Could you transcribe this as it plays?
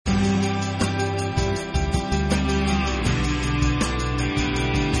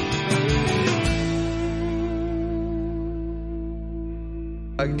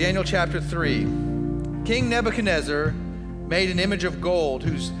Daniel chapter 3. King Nebuchadnezzar made an image of gold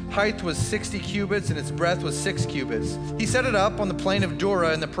whose height was 60 cubits and its breadth was 6 cubits. He set it up on the plain of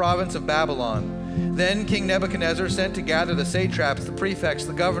Dura in the province of Babylon. Then King Nebuchadnezzar sent to gather the satraps, the prefects,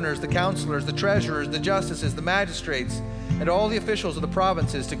 the governors, the counselors, the treasurers, the justices, the magistrates, and all the officials of the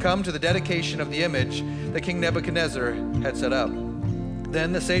provinces to come to the dedication of the image that King Nebuchadnezzar had set up.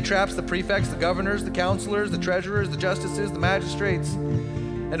 Then the satraps, the prefects, the governors, the counselors, the treasurers, the justices, the magistrates,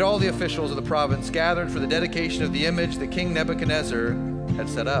 and all the officials of the province gathered for the dedication of the image that King Nebuchadnezzar had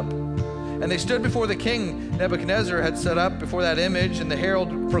set up. And they stood before the king Nebuchadnezzar had set up before that image, and the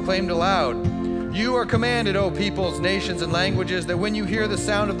herald proclaimed aloud, "You are commanded, O peoples, nations, and languages, that when you hear the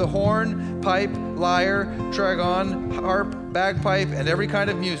sound of the horn, pipe, lyre, trigon, harp, bagpipe, and every kind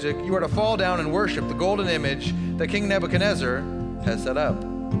of music, you are to fall down and worship the golden image that King Nebuchadnezzar has set up.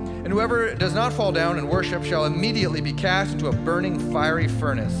 And whoever does not fall down and worship shall immediately be cast into a burning fiery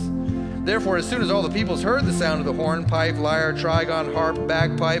furnace." Therefore, as soon as all the peoples heard the sound of the horn, pipe, lyre, trigon, harp,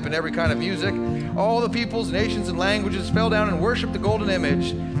 bagpipe, and every kind of music, all the peoples, nations, and languages fell down and worshipped the golden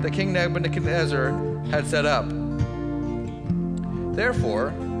image that King Nebuchadnezzar had set up.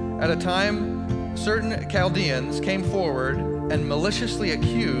 Therefore, at a time, certain Chaldeans came forward and maliciously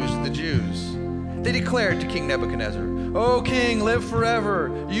accused the Jews. They declared to King Nebuchadnezzar, "O king, live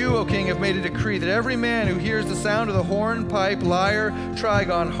forever. You, O king, have made a decree that every man who hears the sound of the horn, pipe, lyre,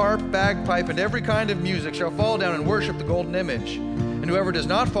 trigon, harp, bagpipe, and every kind of music shall fall down and worship the golden image. And whoever does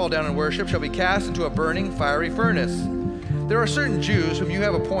not fall down and worship shall be cast into a burning fiery furnace. There are certain Jews whom you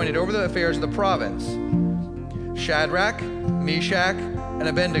have appointed over the affairs of the province, Shadrach, Meshach, and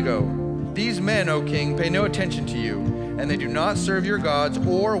Abednego. These men, O king, pay no attention to you, and they do not serve your gods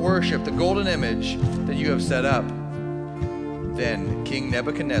or worship the golden image that you have set up." Then King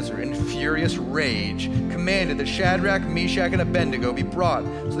Nebuchadnezzar, in furious rage, commanded that Shadrach, Meshach, and Abednego be brought.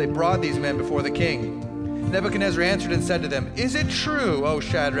 So they brought these men before the king. Nebuchadnezzar answered and said to them, "Is it true, O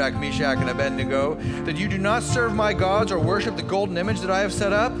Shadrach, Meshach, and Abednego, that you do not serve my gods or worship the golden image that I have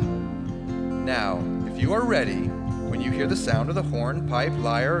set up? Now, if you are ready, when you hear the sound of the horn, pipe,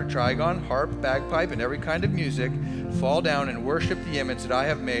 lyre, trigon, harp, bagpipe, and every kind of music, fall down and worship the image that I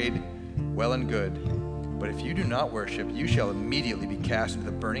have made, well and good. But if you do not worship, you shall immediately be cast into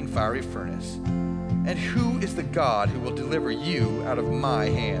the burning fiery furnace. And who is the God who will deliver you out of my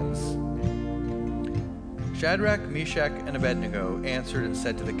hands?" Shadrach, Meshach, and Abednego answered and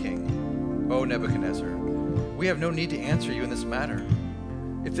said to the king, "O Nebuchadnezzar, we have no need to answer you in this matter.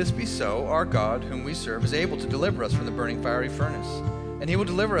 If this be so, our God, whom we serve, is able to deliver us from the burning fiery furnace, and he will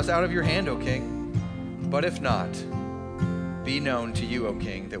deliver us out of your hand, O king. But if not, be known to you, O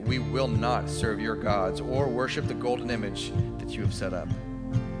king, that we will not serve your gods or worship the golden image that you have set up."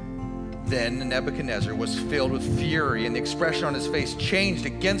 Then Nebuchadnezzar was filled with fury, and the expression on his face changed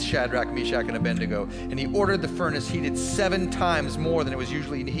against Shadrach, Meshach, and Abednego. And he ordered the furnace heated 7 times more than it was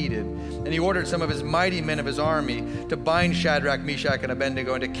usually heated. And he ordered some of his mighty men of his army to bind Shadrach, Meshach, and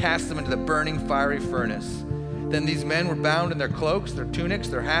Abednego and to cast them into the burning fiery furnace. Then these men were bound in their cloaks, their tunics,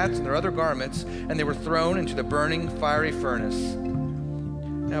 their hats, and their other garments, and they were thrown into the burning fiery furnace.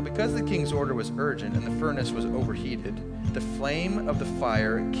 Now, because the king's order was urgent and the furnace was overheated, the flame of the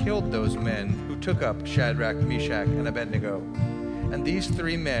fire killed those men who took up Shadrach, Meshach, and Abednego. And these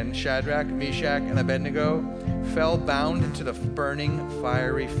 3 men, Shadrach, Meshach, and Abednego, fell bound into the burning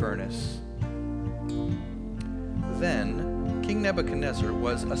fiery furnace. Then King Nebuchadnezzar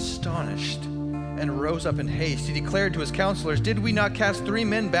was astonished and rose up in haste. He declared to his counselors, "Did we not cast 3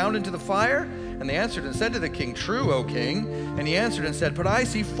 men bound into the fire?" And they answered and said to the king, "True, O king." And he answered and said, "But I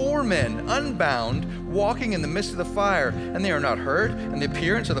see 4 men, unbound, walking in the midst of the fire, and they are not hurt, and the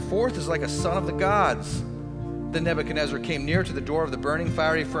appearance of the 4th is like a son of the gods." Then Nebuchadnezzar came near to the door of the burning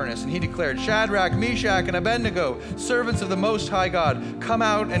fiery furnace, and he declared, "Shadrach, Meshach, and Abednego, servants of the Most High God, come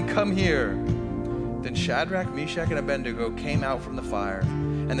out and come here." Then Shadrach, Meshach, and Abednego came out from the fire.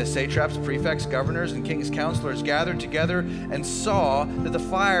 And the satraps, prefects, governors, and king's counselors gathered together and saw that the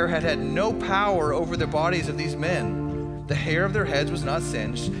fire had had no power over the bodies of these men. The hair of their heads was not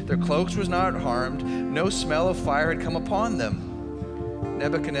singed, their cloaks was not harmed, no smell of fire had come upon them.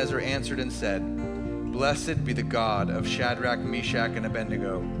 Nebuchadnezzar answered and said, "Blessed be the God of Shadrach, Meshach, and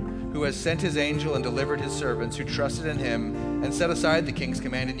Abednego, who has sent his angel and delivered his servants who trusted in him and set aside the king's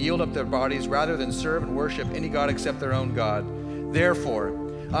command and yield up their bodies rather than serve and worship any god except their own God. Therefore,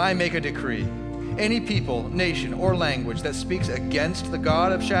 I make a decree. Any people, nation, or language that speaks against the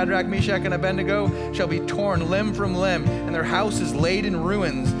God of Shadrach, Meshach, and Abednego shall be torn limb from limb, and their houses laid in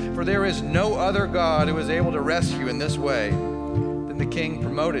ruins, for there is no other God who is able to rescue in this way." Then the king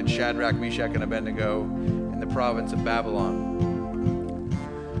promoted Shadrach, Meshach, and Abednego in the province of Babylon.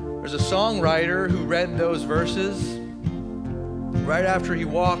 There's a songwriter who read those verses right after he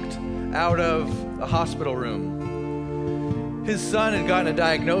walked out of the hospital room. His son had gotten a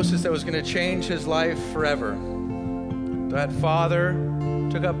diagnosis that was going to change his life forever. That father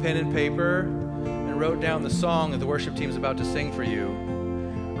took up pen and paper and wrote down the song that the worship team is about to sing for you,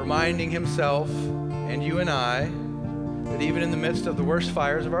 reminding himself and you and I that even in the midst of the worst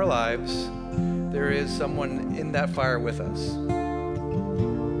fires of our lives, there is someone in that fire with us.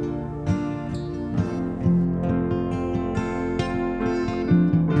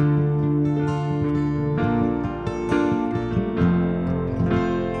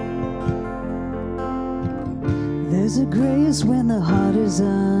 There's a grace when the heart is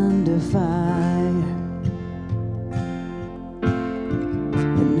under fire.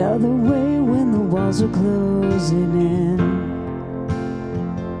 Another way when the walls are closing in.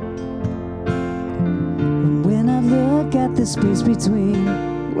 And when I look at the space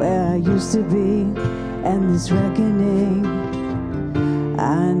between where I used to be and this reckoning,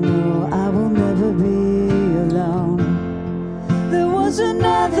 I know I will never be alone. There was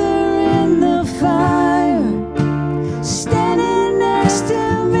another in the fire, standing next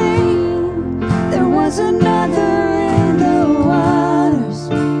to me. There was another in the waters,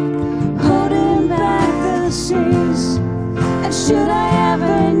 holding back the seas. And should I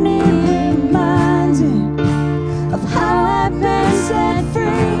ever need reminding of how I've been set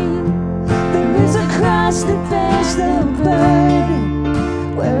free, there is a cross that bears the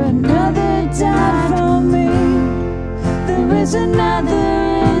burden, where another died for me. There is another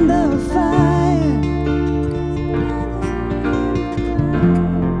in the fire.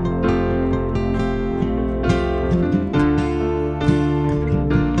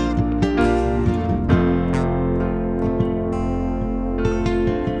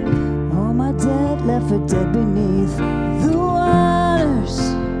 Left for dead beneath the waters.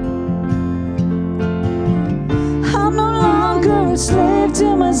 I'm no longer a slave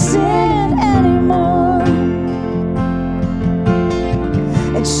to my sin anymore.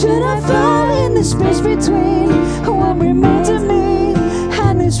 And should I fall in the space between what remains of me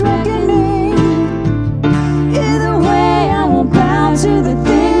and this reckoning, either way I won't bow to the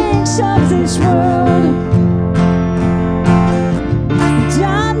things of this world.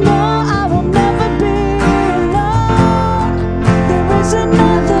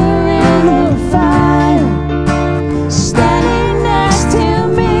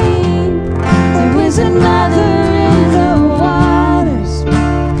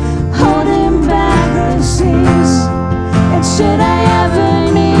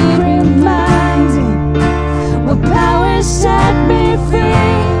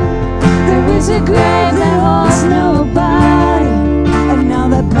 A grave that holds nobody, and now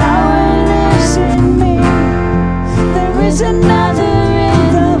the power lives in me. There is another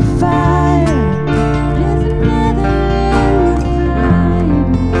in the fire.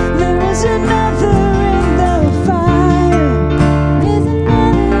 There is another in the fire. There is another in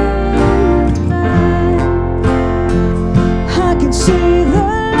the fire. I can see the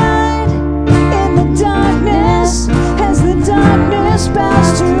light in the darkness as the darkness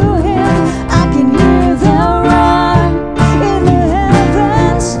bows to Him.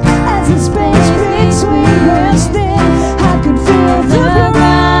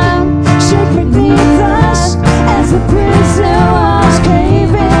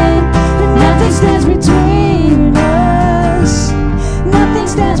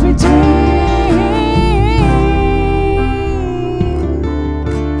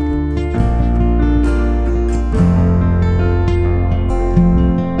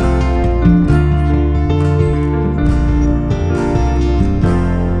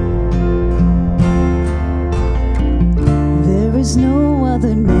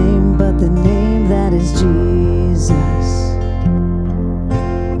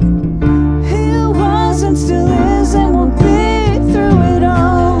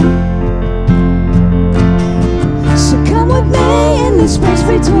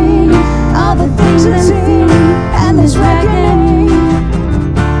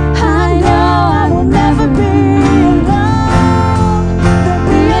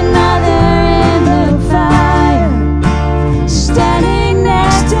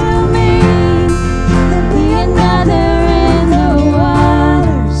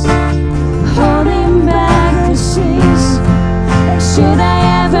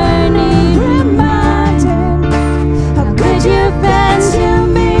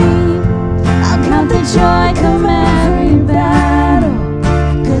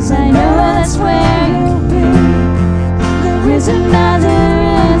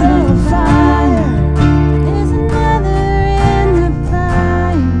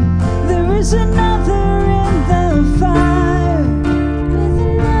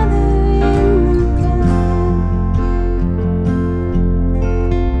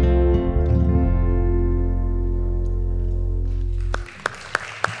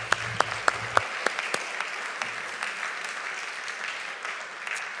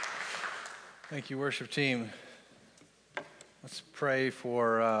 Thank you, worship team. Let's pray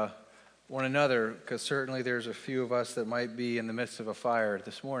for one another, because certainly there's a few of us that might be in the midst of a fire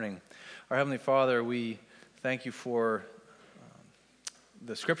this morning. Our Heavenly Father, we thank you for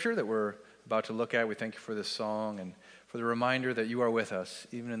the scripture that we're about to look at. We thank you for this song and for the reminder that you are with us,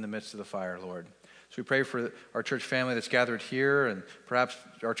 even in the midst of the fire, Lord. So we pray for our church family that's gathered here and perhaps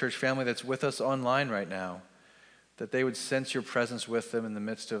our church family that's with us online right now, that they would sense your presence with them in the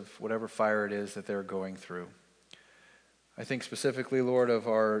midst of whatever fire it is that they're going through. I think specifically, Lord, of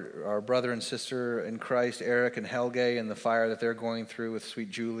our brother and sister in Christ, Eric and Helge, and the fire that they're going through with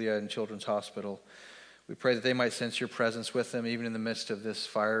sweet Julia in Children's Hospital. We pray that they might sense your presence with them, even in the midst of this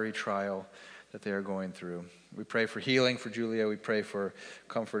fiery trial that they are going through. We pray for healing for Julia. We pray for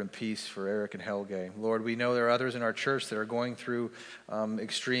comfort and peace for Eric and Helge. Lord, we know there are others in our church that are going through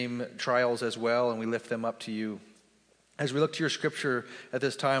extreme trials as well, and we lift them up to you. As we look to your scripture at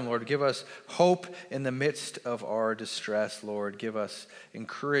this time, Lord, give us hope in the midst of our distress, Lord. Give us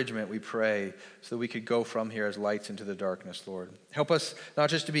encouragement, we pray, so that we could go from here as lights into the darkness, Lord. Help us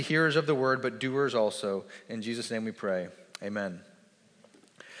not just to be hearers of the word, but doers also. In Jesus' name we pray. Amen.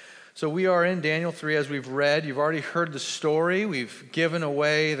 So we are in Daniel 3 as we've read. You've already heard the story. We've given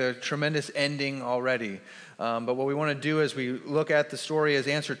away the tremendous ending already. But what we want to do as we look at the story is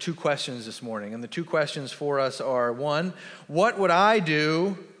answer two questions this morning. And the two questions for us are, one, what would I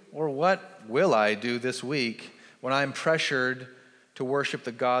do or what will I do this week when I'm pressured to worship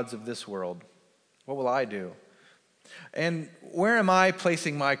the gods of this world? What will I do? And where am I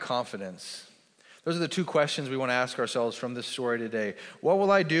placing my confidence? Those are the two questions we want to ask ourselves from this story today. What will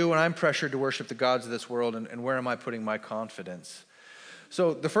I do when I'm pressured to worship the gods of this world, and where am I putting my confidence?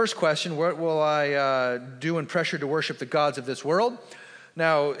 So the first question, what will I do when pressured to worship the gods of this world?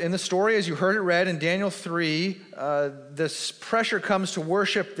 Now, in the story, as you heard it read in Daniel 3, this pressure comes to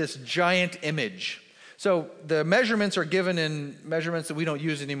worship this giant image. So the measurements are given in measurements that we don't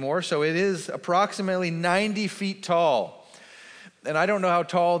use anymore, so it is approximately 90 feet tall. And I don't know how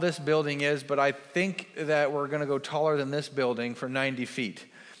tall this building is, but I think that we're going to go taller than this building for 90 feet.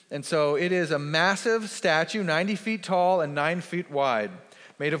 And so it is a massive statue, 90 feet tall and 9 feet wide,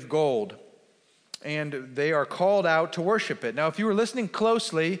 made of gold. And they are called out to worship it. Now, if you were listening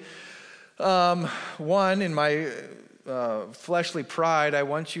closely, in my fleshly pride, I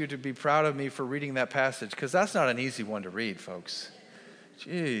want you to be proud of me for reading that passage, because that's not an easy one to read, folks.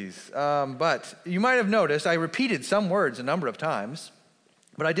 Jeez. But you might have noticed I repeated some words a number of times,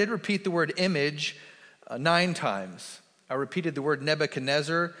 but I did repeat the word image 9 times. I repeated the word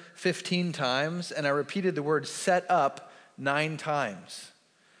Nebuchadnezzar 15 times, and I repeated the word set up 9 times.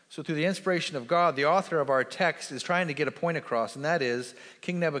 So through the inspiration of God, the author of our text is trying to get a point across, and that is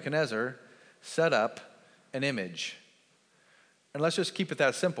King Nebuchadnezzar set up an image. And let's just keep it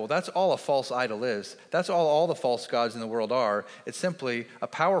that simple. That's all a false idol is. That's all the false gods in the world are. It's simply a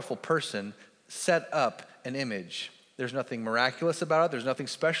powerful person set up an image. There's nothing miraculous about it. There's nothing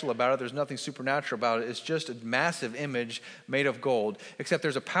special about it. There's nothing supernatural about it. It's just a massive image made of gold, except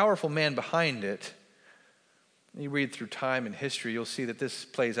there's a powerful man behind it. You read through time and history, you'll see that this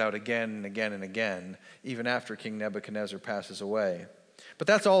plays out again and again and again, even after King Nebuchadnezzar passes away. But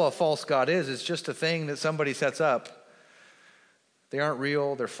that's all a false god is. It's just a thing that somebody sets up. They aren't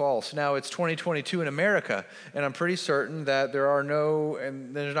real, they're false. Now, it's 2022 in America, and I'm pretty certain that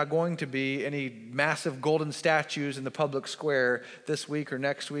there's not going to be any massive golden statues in the public square this week or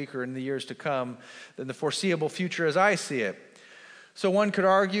next week or in the years to come in the foreseeable future as I see it. So one could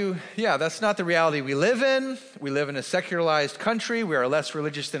argue, yeah, that's not the reality we live in. We live in a secularized country. We are less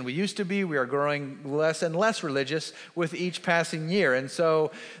religious than we used to be. We are growing less and less religious with each passing year. And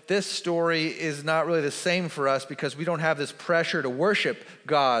so this story is not really the same for us because we don't have this pressure to worship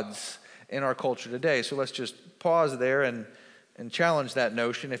gods in our culture today. So let's just pause there and challenge that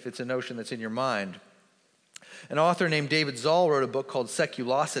notion if it's a notion that's in your mind. An author named David Zoll wrote a book called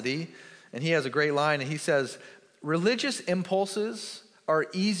Seculosity, and he has a great line, and he says, religious impulses are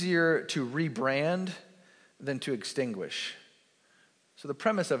easier to rebrand than to extinguish. So the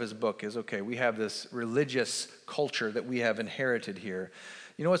premise of his book is, okay, we have this religious culture that we have inherited here.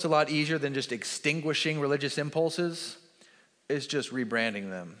 You know what's a lot easier than just extinguishing religious impulses? It's just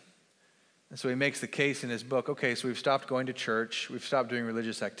rebranding them. And so he makes the case in his book, okay, so we've stopped going to church, we've stopped doing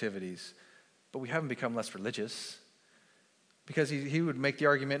religious activities, but we haven't become less religious. Because he would make the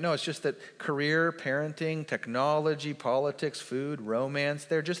argument, no, it's just that career, parenting, technology, politics, food, romance,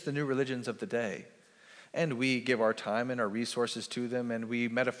 they're just the new religions of the day. And we give our time and our resources to them, and we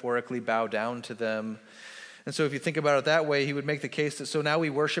metaphorically bow down to them. And so if you think about it that way, he would make the case that so now we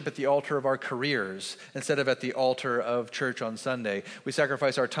worship at the altar of our careers instead of at the altar of church on Sunday. We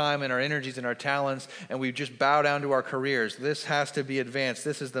sacrifice our time and our energies and our talents, and we just bow down to our careers. This has to be advanced.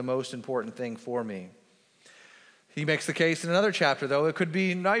 This is the most important thing for me. He makes the case in another chapter, though. It could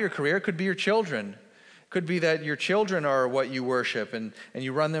be not your career, it could be your children. Could be that your children are what you worship, and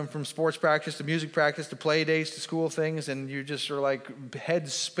you run them from sports practice to music practice to play dates to school things, and you just are like head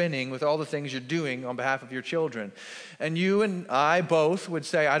spinning with all the things you're doing on behalf of your children. And you and I both would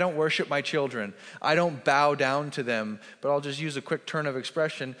say, I don't worship my children. I don't bow down to them. But I'll just use a quick turn of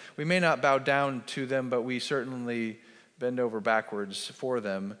expression. We may not bow down to them, but we certainly bend over backwards for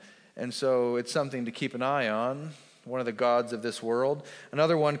them. And so it's something to keep an eye on, one of the gods of this world.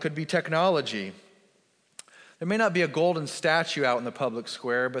 Another one could be technology. There may not be a golden statue out in the public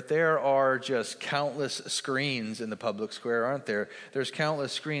square, but there are just countless screens in the public square, aren't there? There's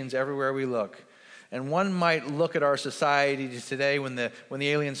countless screens everywhere we look. And one might look at our society today when the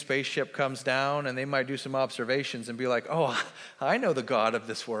alien spaceship comes down, and they might do some observations and be like, oh, I know the God of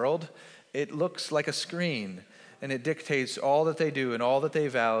this world. It looks like a screen, and it dictates all that they do and all that they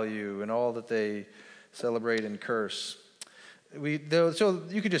value and all that they celebrate and curse. So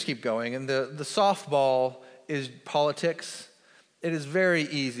you could just keep going. And the softball is politics. It is very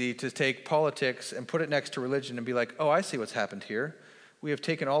easy to take politics and put it next to religion and be like, oh, I see what's happened here. We have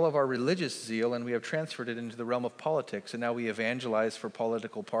taken all of our religious zeal and we have transferred it into the realm of politics, and now we evangelize for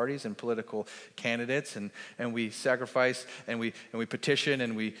political parties and political candidates, and we sacrifice and we petition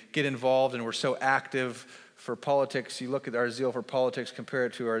and we get involved, and we're so active for politics. You look at our zeal for politics, compare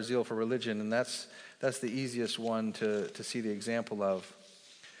it to our zeal for religion, and that's the easiest one to see the example of.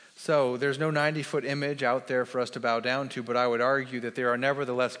 So there's no 90-foot image out there for us to bow down to, but I would argue that there are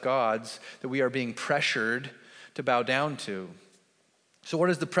nevertheless gods that we are being pressured to bow down to. So what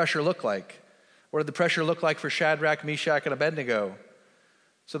does the pressure look like? What did the pressure look like for Shadrach, Meshach, and Abednego?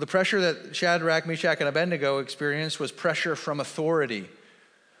 So the pressure that Shadrach, Meshach, and Abednego experienced was pressure from authority.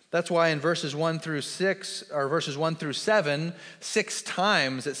 That's why in verses 1 through 7, 6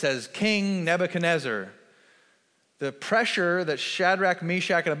 times it says, King Nebuchadnezzar. The pressure that Shadrach,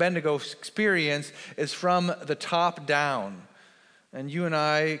 Meshach, and Abednego experienced is from the top down. And you and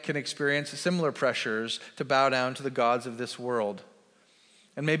I can experience similar pressures to bow down to the gods of this world.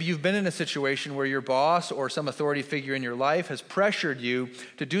 And maybe you've been in a situation where your boss or some authority figure in your life has pressured you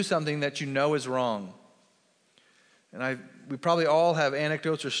to do something that you know is wrong. And we probably all have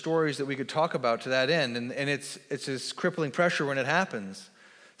anecdotes or stories that we could talk about to that end. And it's this crippling pressure when it happens.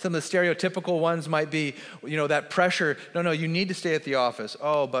 Some of the stereotypical ones might be, that pressure. No, you need to stay at the office.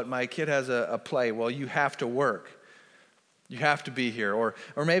 Oh, but my kid has a play. Well, you have to work. You have to be here. Or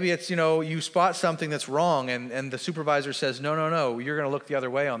maybe it's, you spot something that's wrong and the supervisor says, no, you're going to look the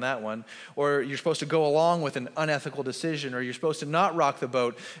other way on that one. Or you're supposed to go along with an unethical decision, or you're supposed to not rock the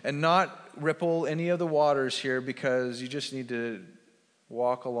boat and not ripple any of the waters here because you just need to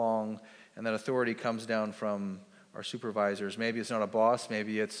walk along, and that authority comes down from our supervisors. Maybe it's not a boss,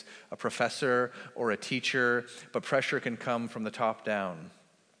 maybe it's a professor or a teacher, but pressure can come from the top down.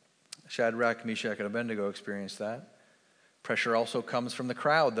 Shadrach, Meshach, and Abednego experienced that. Pressure also comes from the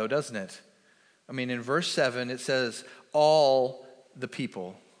crowd, though, doesn't it? I mean, in verse 7, it says, all the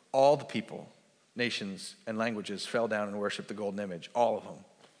people, nations and languages fell down and worshiped the golden image, all of them.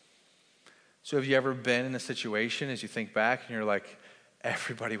 So have you ever been in a situation, as you think back, and you're like,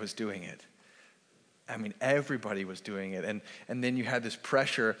 everybody was doing it? I mean, everybody was doing it. And then you had this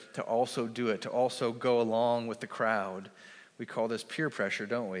pressure to also do it, to also go along with the crowd. We call this peer pressure,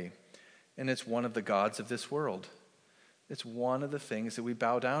 don't we? And it's one of the gods of this world. It's one of the things that we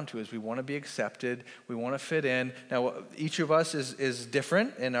bow down to, is we want to be accepted. We want to fit in. Now, each of us is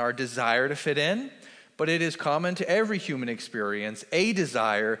different in our desire to fit in, but it is common to every human experience, a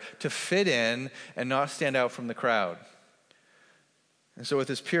desire to fit in and not stand out from the crowd. And so with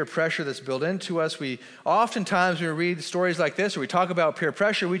this peer pressure that's built into us, we oftentimes, when we read stories like this or we talk about peer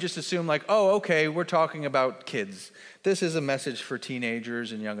pressure, we just assume like, oh, okay, we're talking about kids. This is a message for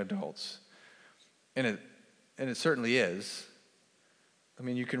teenagers and young adults. And it certainly is. I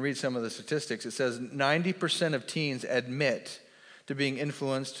mean, you can read some of the statistics. It says 90% of teens admit to being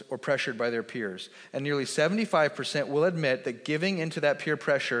influenced or pressured by their peers. And nearly 75% will admit that giving into that peer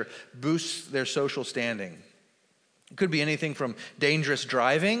pressure boosts their social standing. It could be anything from dangerous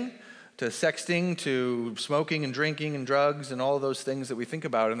driving to sexting to smoking and drinking and drugs and all of those things that we think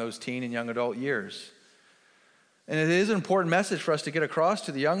about in those teen and young adult years. And it is an important message for us to get across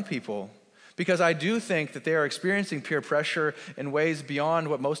to the young people, because I do think that they are experiencing peer pressure in ways beyond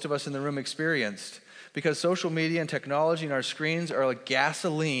what most of us in the room experienced. Because social media and technology and our screens are like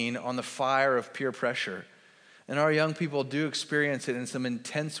gasoline on the fire of peer pressure. And our young people do experience it in some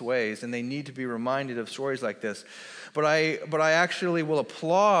intense ways, and they need to be reminded of stories like this. But I actually will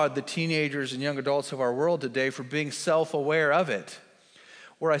applaud the teenagers and young adults of our world today for being self-aware of it.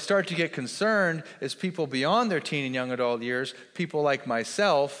 Where I start to get concerned is people beyond their teen and young adult years, people like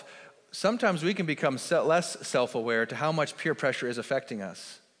myself. Sometimes we can become less self-aware to how much peer pressure is affecting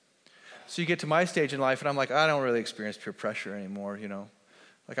us. So you get to my stage in life, and I'm like, I don't really experience peer pressure anymore,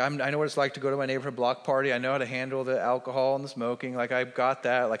 Like I know what it's like to go to my neighborhood block party. I know how to handle the alcohol and the smoking. Like I've got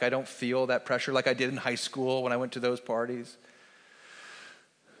that. Like I don't feel that pressure like I did in high school when I went to those parties.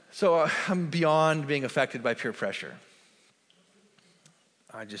 So I'm beyond being affected by peer pressure.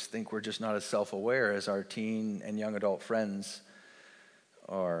 I just think we're just not as self-aware as our teen and young adult friends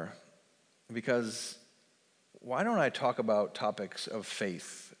are. Because why don't I talk about topics of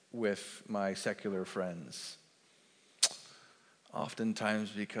faith with my secular friends? Oftentimes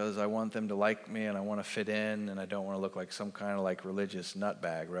because I want them to like me and I want to fit in and I don't want to look like some kind of like religious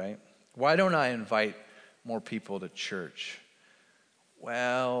nutbag, right? Why don't I invite more people to church?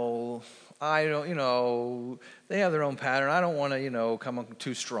 Well, I don't, they have their own pattern. I don't want to, come up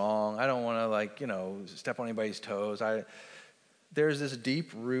too strong. I don't want to step on anybody's toes. There's this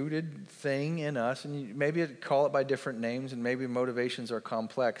deep-rooted thing in us, and maybe call it by different names, and maybe motivations are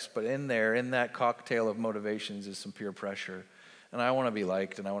complex, but in that cocktail of motivations is some peer pressure. And I want to be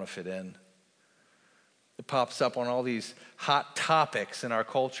liked, and I want to fit in. It pops up on all these hot topics in our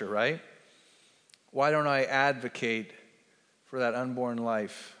culture, right? Why don't I advocate for that unborn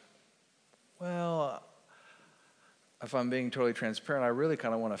life? Well, if I'm being totally transparent, I really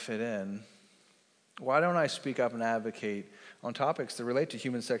kind of want to fit in. Why don't I speak up and advocate on topics that relate to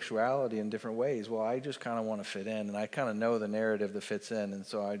human sexuality in different ways? Well, I just kind of want to fit in, and I kind of know the narrative that fits in, and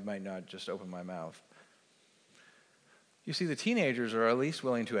so I might not just open my mouth. You see, the teenagers are at least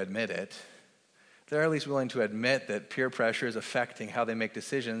willing to admit it. They're at least willing to admit that peer pressure is affecting how they make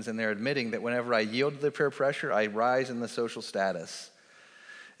decisions, and they're admitting that whenever I yield to the peer pressure, I rise in the social status.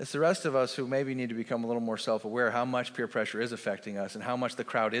 It's the rest of us who maybe need to become a little more self-aware how much peer pressure is affecting us and how much the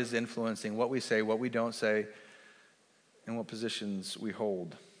crowd is influencing what we say, what we don't say, and what positions we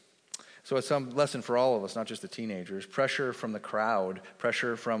hold. So it's some lesson for all of us, not just the teenagers. Pressure from the crowd,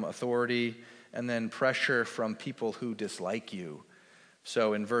 pressure from authority, and then pressure from people who dislike you.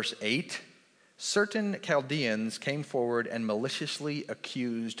 So in verse 8, certain Chaldeans came forward and maliciously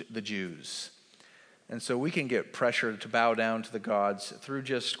accused the Jews. And so we can get pressure to bow down to the gods through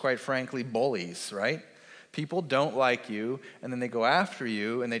just, quite frankly, bullies, right? People don't like you, and then they go after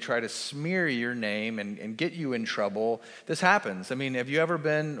you, and they try to smear your name and get you in trouble. This happens. I mean, have you ever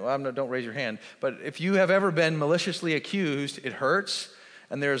been, don't raise your hand, but if you have ever been maliciously accused, it hurts,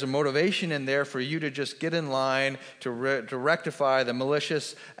 and there's a motivation in there for you to just get in line to rectify the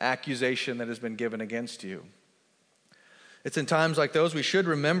malicious accusation that has been given against you. It's in times like those we should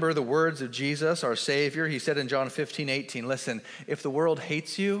remember the words of Jesus, our Savior. He said in John 15:18, listen, if the world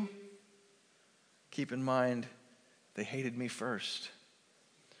hates you, keep in mind they hated me first.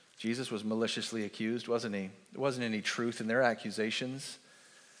 Jesus was maliciously accused, wasn't he? There wasn't any truth in their accusations,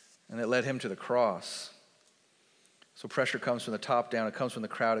 and it led him to the cross. So pressure comes from the top down, it comes from the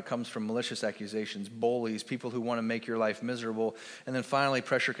crowd, it comes from malicious accusations, bullies, people who want to make your life miserable, and then finally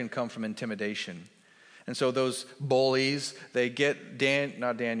pressure can come from intimidation. And so those bullies, they get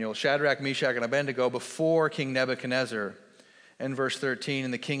Shadrach, Meshach, and Abednego before King Nebuchadnezzar. In verse 13,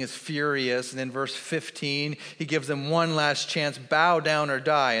 and the king is furious. And in verse 15, he gives them one last chance, bow down or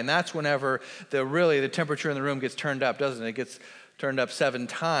die. And that's whenever the temperature in the room gets turned up, doesn't it? It gets turned up 7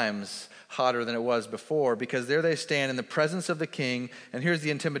 times hotter than it was before, because there they stand in the presence of the king, and here's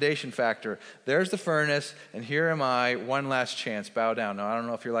the intimidation factor. There's the furnace, and here am I, one last chance, bow down. Now, I don't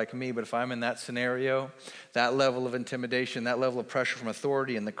know if you're like me, but if I'm in that scenario, that level of intimidation, that level of pressure from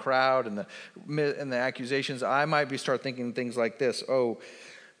authority and the crowd and the accusations, I might start thinking things like this.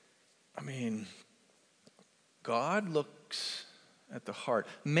 God looks at the heart.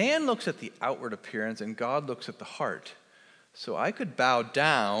 Man looks at the outward appearance, and God looks at the heart. So I could bow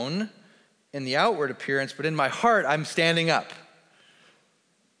down in the outward appearance, but in my heart, I'm standing up.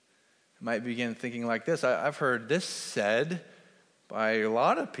 I might begin thinking like this. I've heard this said by a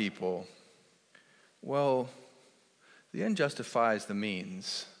lot of people. Well, the end justifies the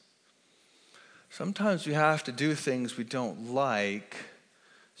means. Sometimes we have to do things we don't like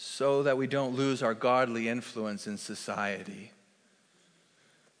so that we don't lose our godly influence in society.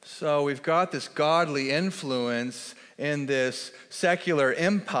 So we've got this godly influence in this secular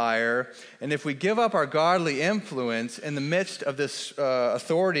empire, and if we give up our godly influence in the midst of this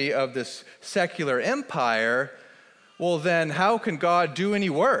authority of this secular empire, well then how can God do any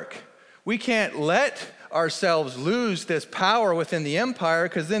work? We can't let ourselves lose this power within the empire,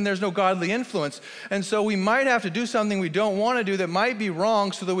 because then there's no godly influence. And so we might have to do something we don't want to do that might be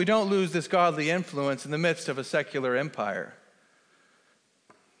wrong so that we don't lose this godly influence in the midst of a secular empire.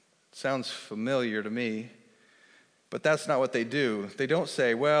 Sounds familiar to me, but that's not what they do. They don't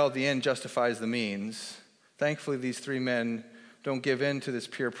say, well, the end justifies the means. Thankfully, these three men don't give in to this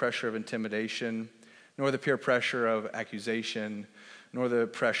peer pressure of intimidation, nor the peer pressure of accusation, nor the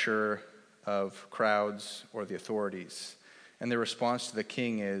pressure of crowds or the authorities. And their response to the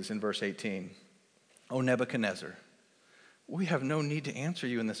king is in verse 18, "O Nebuchadnezzar, we have no need to answer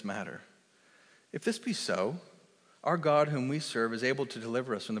you in this matter. If this be so, our God whom we serve is able to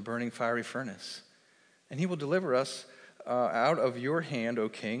deliver us from the burning fiery furnace, and he will deliver us out of your hand, O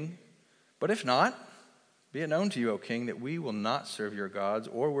king. But if not, be it known to you, O king, that we will not serve your gods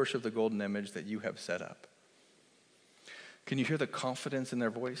or worship the golden image that you have set up." Can you hear the confidence in their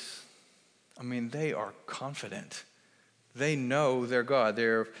voice? I mean, they are confident. They know their God.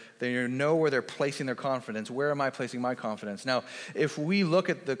 They know where they're placing their confidence. Where am I placing my confidence? Now, if we look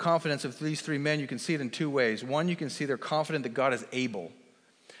at the confidence of these three men, you can see it in two ways. One, you can see they're confident that God is able.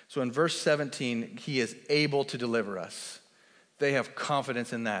 So in verse 17, he is able to deliver us. They have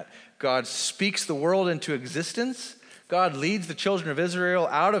confidence in that. God speaks the world into existence. God leads the children of Israel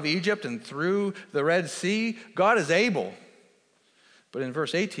out of Egypt and through the Red Sea. God is able. But in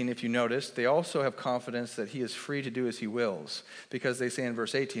verse 18, if you notice, they also have confidence that he is free to do as he wills, because they say in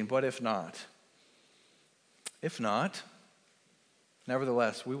verse 18, "But if not,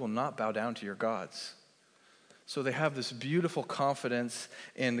 nevertheless, we will not bow down to your gods." So they have this beautiful confidence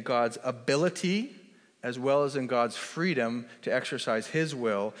in God's ability as well as in God's freedom to exercise his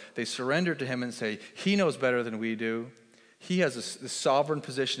will. They surrender to him and say, he knows better than we do. He has this sovereign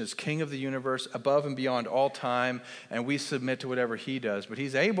position as king of the universe, above and beyond all time, and we submit to whatever he does. But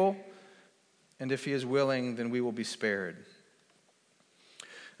he's able, and if he is willing, then we will be spared.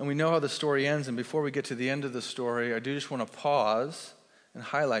 And we know how the story ends, and before we get to the end of the story, I do just want to pause and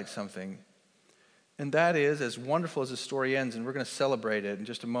highlight something. And that is, as wonderful as the story ends, and we're going to celebrate it in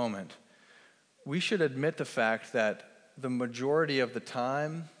just a moment, we should admit the fact that the majority of the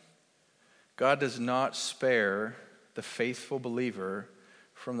time, God does not spare the faithful believer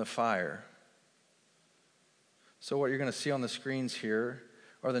from the fire. So what you're going to see on the screens here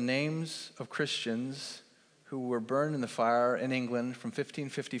are the names of Christians who were burned in the fire in England from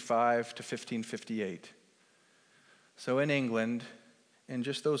 1555 to 1558. So in England, in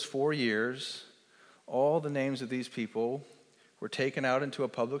just those 4 years, all the names of these people were taken out into a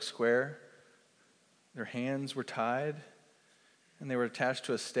public square. Their hands were tied, and they were attached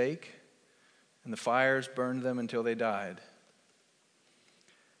to a stake, and the fires burned them until they died.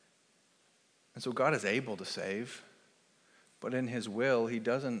 And so God is able to save, but in his will, he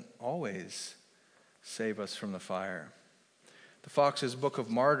doesn't always save us from the fire. The Fox's Book of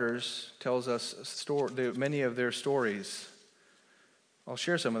Martyrs tells us many of their stories. I'll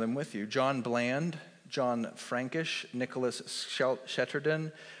share some of them with you. John Bland, John Frankish, Nicholas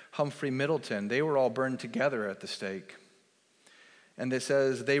Shetterden, Humphrey Middleton, they were all burned together at the stake. And it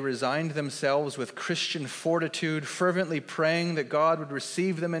says, they resigned themselves with Christian fortitude, fervently praying that God would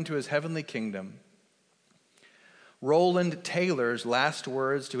receive them into his heavenly kingdom. Roland Taylor's last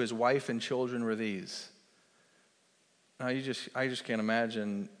words to his wife and children were these. Now I just can't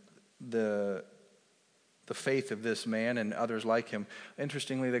imagine the faith of this man and others like him.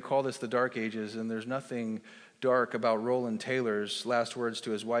 Interestingly, they call this the Dark Ages, and there's nothing dark about Roland Taylor's last words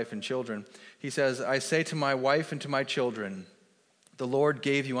to his wife and children. He says, "I say to my wife and to my children, the Lord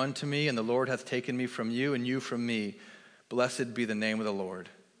gave you unto me, and the Lord hath taken me from you, and you from me. Blessed be the name of the Lord.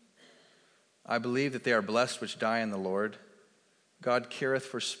 I believe that they are blessed which die in the Lord. God careth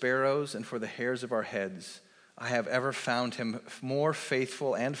for sparrows and for the hairs of our heads. I have ever found him more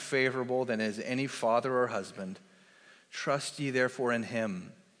faithful and favorable than is any father or husband. Trust ye therefore in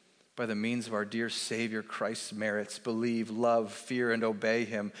him. By the means of our dear Savior Christ's merits, believe, love, fear, and obey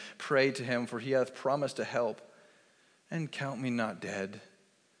him. Pray to him, for he hath promised to help. And count me not dead,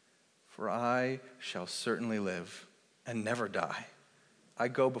 for I shall certainly live and never die. I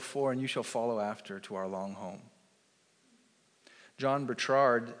go before, and you shall follow after to our long home." John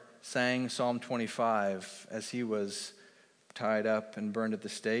Bertrand sang Psalm 25 as he was tied up and burned at the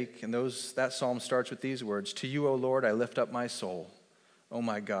stake. And that psalm starts with these words, "To you, O Lord, I lift up my soul. O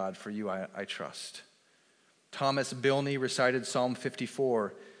my God, for you I trust." Thomas Bilney recited Psalm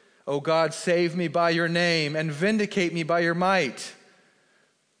 54, "O God, save me by your name and vindicate me by your might."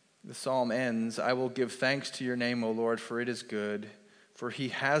 The psalm ends, "I will give thanks to your name, O Lord, for it is good. For he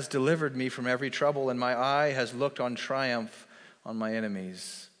has delivered me from every trouble, and my eye has looked on triumph on my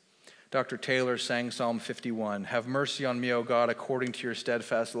enemies." Dr. Taylor sang Psalm 51, "Have mercy on me, O God, according to your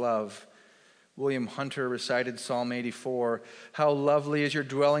steadfast love." William Hunter recited Psalm 84, "How lovely is your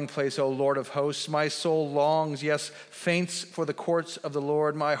dwelling place, O Lord of hosts. My soul longs, yes, faints for the courts of the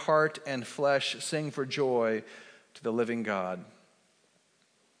Lord. My heart and flesh sing for joy to the living God."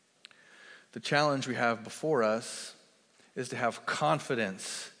 The challenge we have before us is to have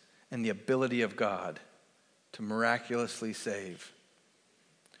confidence in the ability of God to miraculously save,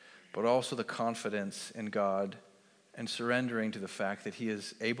 but also the confidence in God and surrendering to the fact that he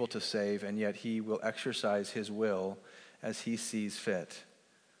is able to save, and yet he will exercise his will as he sees fit.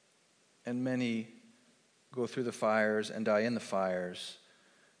 And many go through the fires and die in the fires.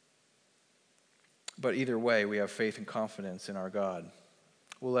 But either way, we have faith and confidence in our God.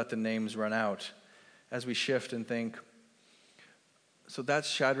 We'll let the names run out as we shift and think, so that's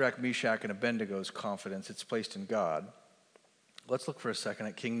Shadrach, Meshach, and Abednego's confidence. It's placed in God. Let's look for a second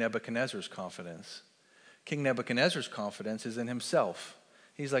at King Nebuchadnezzar's confidence. King Nebuchadnezzar's confidence is in himself.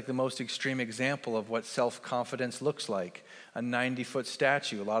 He's like the most extreme example of what self-confidence looks like. A 90-foot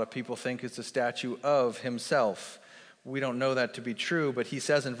statue. A lot of people think it's a statue of himself. We don't know that to be true, but he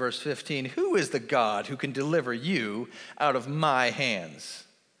says in verse 15, "Who is the God who can deliver you out of my hands?"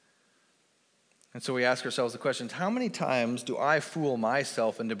 And so we ask ourselves the question, how many times do I fool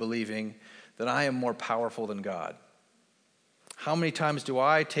myself into believing that I am more powerful than God? How many times do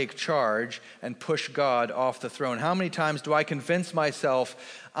I take charge and push God off the throne? How many times do I convince myself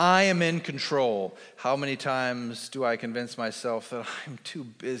I am in control? How many times do I convince myself that I'm too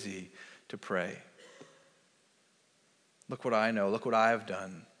busy to pray? Look what I know. Look what I have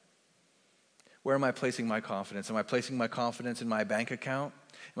done. Where am I placing my confidence? Am I placing my confidence in my bank account?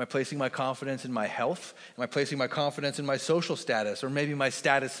 Am I placing my confidence in my health? Am I placing my confidence in my social status, or maybe my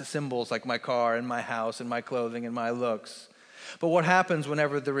status symbols like my car and my house and my clothing and my looks? But what happens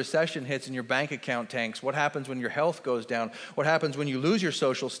whenever the recession hits and your bank account tanks? What happens when your health goes down? What happens when you lose your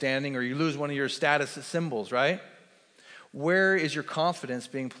social standing or you lose one of your status symbols, right? Where is your confidence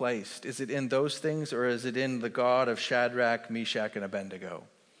being placed? Is it in those things, or is it in the God of Shadrach, Meshach, and Abednego?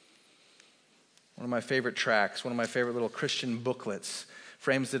 One of my favorite tracts, one of my favorite little Christian booklets,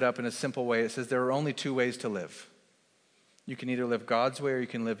 frames it up in a simple way. It says there are only two ways to live. You can either live God's way or you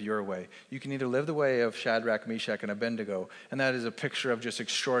can live your way. You can either live the way of Shadrach, Meshach, and Abednego, and that is a picture of just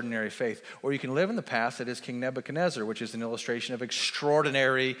extraordinary faith. Or you can live in the past, that is King Nebuchadnezzar, which is an illustration of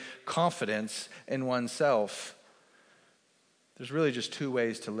extraordinary confidence in oneself. There's really just two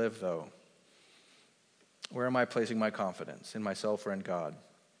ways to live, though. Where am I placing my confidence? In myself or in God?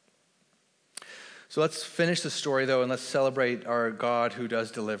 So let's finish the story, though, and let's celebrate our God who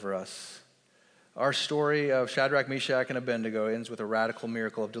does deliver us. Our story of Shadrach, Meshach, and Abednego ends with a radical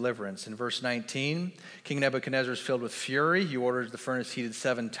miracle of deliverance. In verse 19, King Nebuchadnezzar is filled with fury. He orders the furnace heated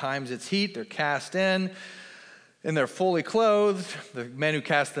 7 times its heat. They're cast in, and they're fully clothed. The men who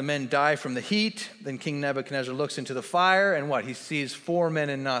cast them in die from the heat. Then King Nebuchadnezzar looks into the fire, and what? He sees 4 men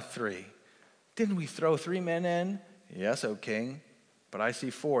and not 3. Didn't we throw 3 men in? Yes, O king. But I see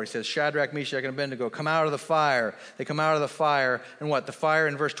 4. He says, Shadrach, Meshach, and Abednego, come out of the fire. They come out of the fire. And what? The fire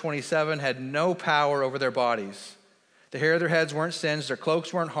in verse 27 had no power over their bodies. The hair of their heads weren't singed. Their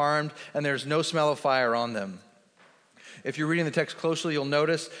cloaks weren't harmed. And there's no smell of fire on them. If you're reading the text closely, you'll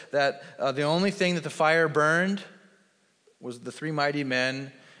notice that the only thing that the fire burned was the 3 mighty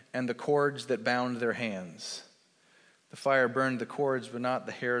men and the cords that bound their hands. The fire burned the cords, but not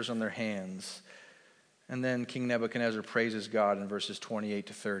the hairs on their hands. And then King Nebuchadnezzar praises God in verses 28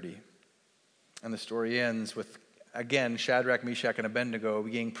 to 30. And the story ends with, again, Shadrach, Meshach, and Abednego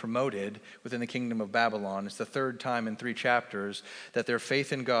being promoted within the kingdom of Babylon. It's the 3rd time in 3 chapters that their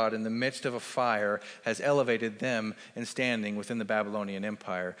faith in God in the midst of a fire has elevated them in standing within the Babylonian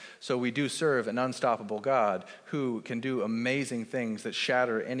Empire. So we do serve an unstoppable God who can do amazing things that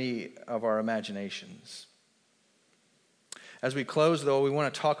shatter any of our imaginations. As we close, though, we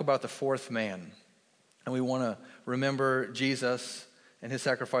want to talk about the 4th man. And we want to remember Jesus and his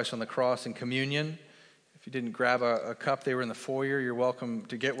sacrifice on the cross and communion. If you didn't grab a cup, they were in the foyer. You're welcome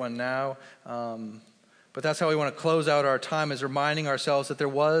to get one now. But that's how we want to close out our time, is reminding ourselves that there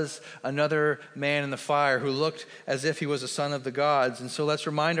was another man in the fire who looked as if he was a son of the gods. And so let's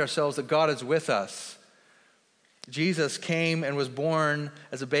remind ourselves that God is with us. Jesus came and was born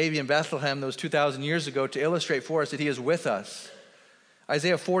as a baby in Bethlehem those 2,000 years ago to illustrate for us that he is with us.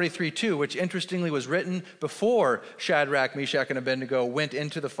 Isaiah 43:2, which interestingly was written before Shadrach, Meshach, and Abednego went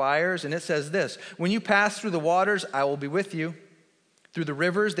into the fires. And it says this, when you pass through the waters, I will be with you. Through the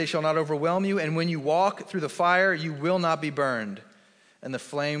rivers, they shall not overwhelm you. And when you walk through the fire, you will not be burned. And the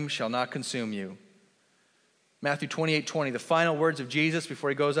flame shall not consume you. Matthew 28:20, the final words of Jesus before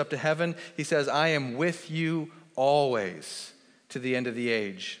he goes up to heaven, he says, I am with you always to the end of the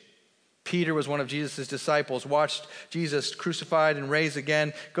age. Peter was one of Jesus' disciples, watched Jesus crucified and raised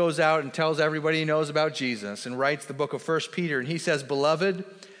again, goes out and tells everybody he knows about Jesus and writes the book of 1 Peter. And he says, Beloved,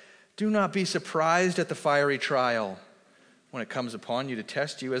 do not be surprised at the fiery trial when it comes upon you to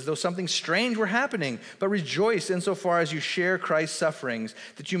test you, as though something strange were happening, but rejoice insofar as you share Christ's sufferings,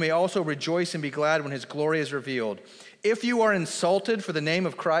 that you may also rejoice and be glad when his glory is revealed. If you are insulted for the name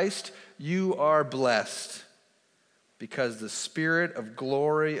of Christ, you are blessed, because the Spirit of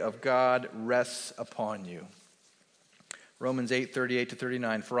glory of God rests upon you. Romans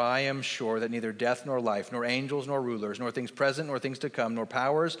 8:38-39, for I am sure that neither death nor life, nor angels nor rulers, nor things present nor things to come, nor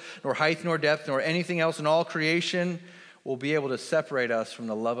powers, nor height nor depth, nor anything else in all creation will be able to separate us from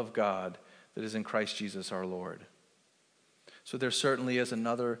the love of God that is in Christ Jesus our Lord. So there certainly is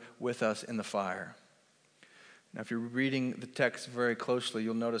another with us in the fire. Now, if you're reading the text very closely,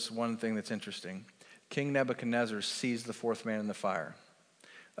 you'll notice one thing that's interesting. King Nebuchadnezzar sees the fourth man in the fire.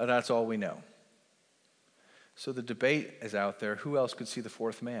 That's all we know. So the debate is out there. Who else could see the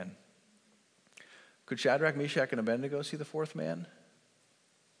fourth man? Could Shadrach, Meshach, and Abednego see the fourth man?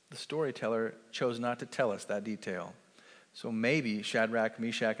 The storyteller chose not to tell us that detail. So maybe Shadrach,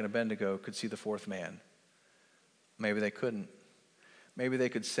 Meshach, and Abednego could see the fourth man. Maybe they couldn't. Maybe they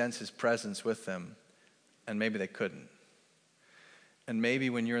could sense his presence with them, and maybe they couldn't. And maybe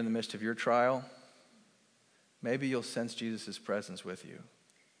when you're in the midst of your trial, maybe you'll sense Jesus' presence with you,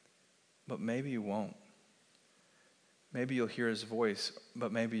 but maybe you won't. Maybe you'll hear his voice,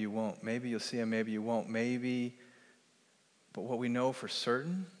 but maybe you won't. Maybe you'll see him, maybe you won't. But what we know for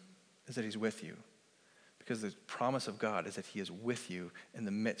certain is that he's with you. Because the promise of God is that he is with you in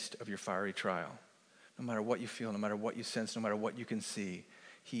the midst of your fiery trial. No matter what you feel, no matter what you sense, no matter what you can see,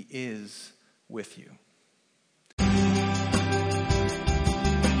 he is with you.